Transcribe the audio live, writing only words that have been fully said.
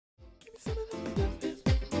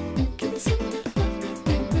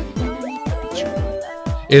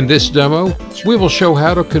In this demo, we will show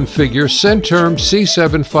how to configure Centerm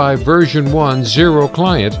C75 version 1 Zero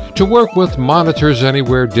Client to work with Monitors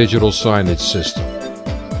Anywhere digital signage system.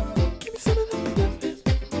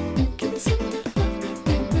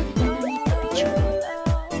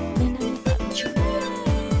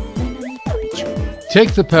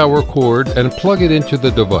 Take the power cord and plug it into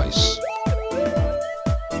the device.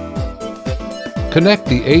 Connect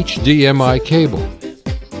the HDMI cable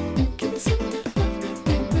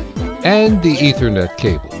and the Ethernet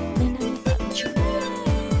cable.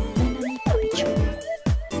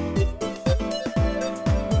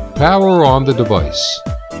 Power on the device.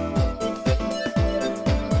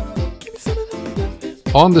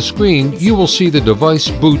 On the screen, you will see the device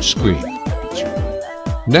boot screen.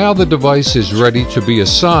 Now the device is ready to be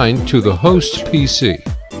assigned to the host PC.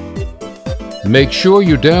 Make sure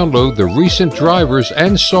you download the recent drivers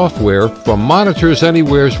and software from Monitors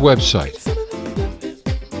Anywhere's website.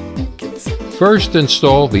 First,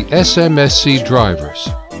 install the SMSC drivers.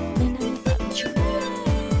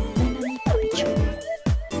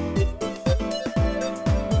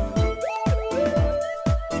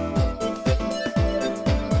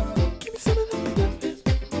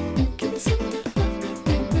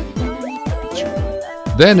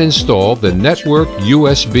 Then install the network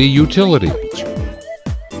USB utility.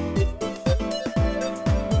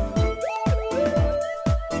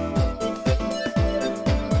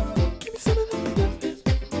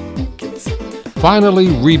 Finally,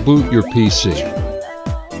 reboot your PC.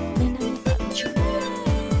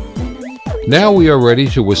 Now we are ready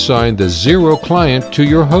to assign the Zero Client to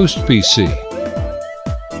your host PC.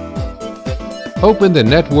 Open the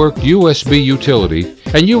network USB utility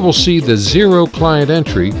and you will see the Zero Client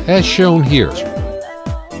entry as shown here.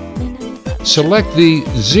 Select the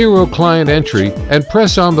Zero Client entry and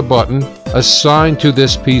press on the button Assign to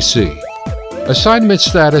this PC. Assignment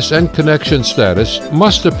status and connection status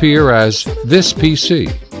must appear as this PC.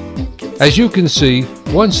 As you can see,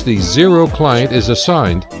 once the Zero Client is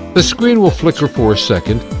assigned, the screen will flicker for a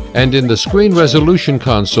second, and in the screen resolution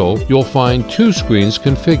console, you'll find two screens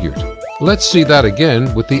configured. Let's see that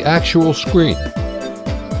again with the actual screen.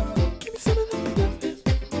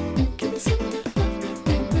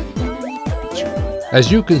 As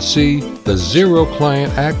you can see, the Zero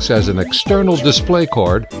Client acts as an external display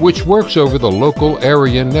card which works over the local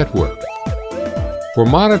area network. For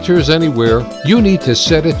Monitors Anywhere, you need to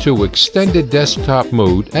set it to Extended Desktop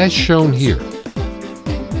mode as shown here.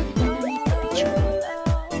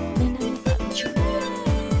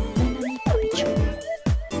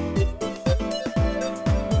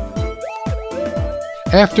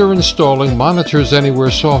 After installing Monitors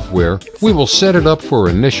Anywhere software, we will set it up for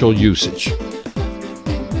initial usage.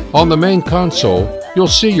 On the main console, you'll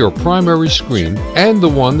see your primary screen and the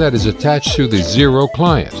one that is attached to the Zero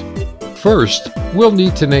Client. First, we'll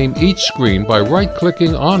need to name each screen by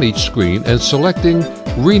right-clicking on each screen and selecting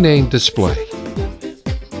Rename Display.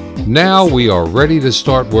 Now we are ready to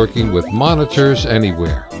start working with Monitors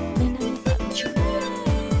Anywhere.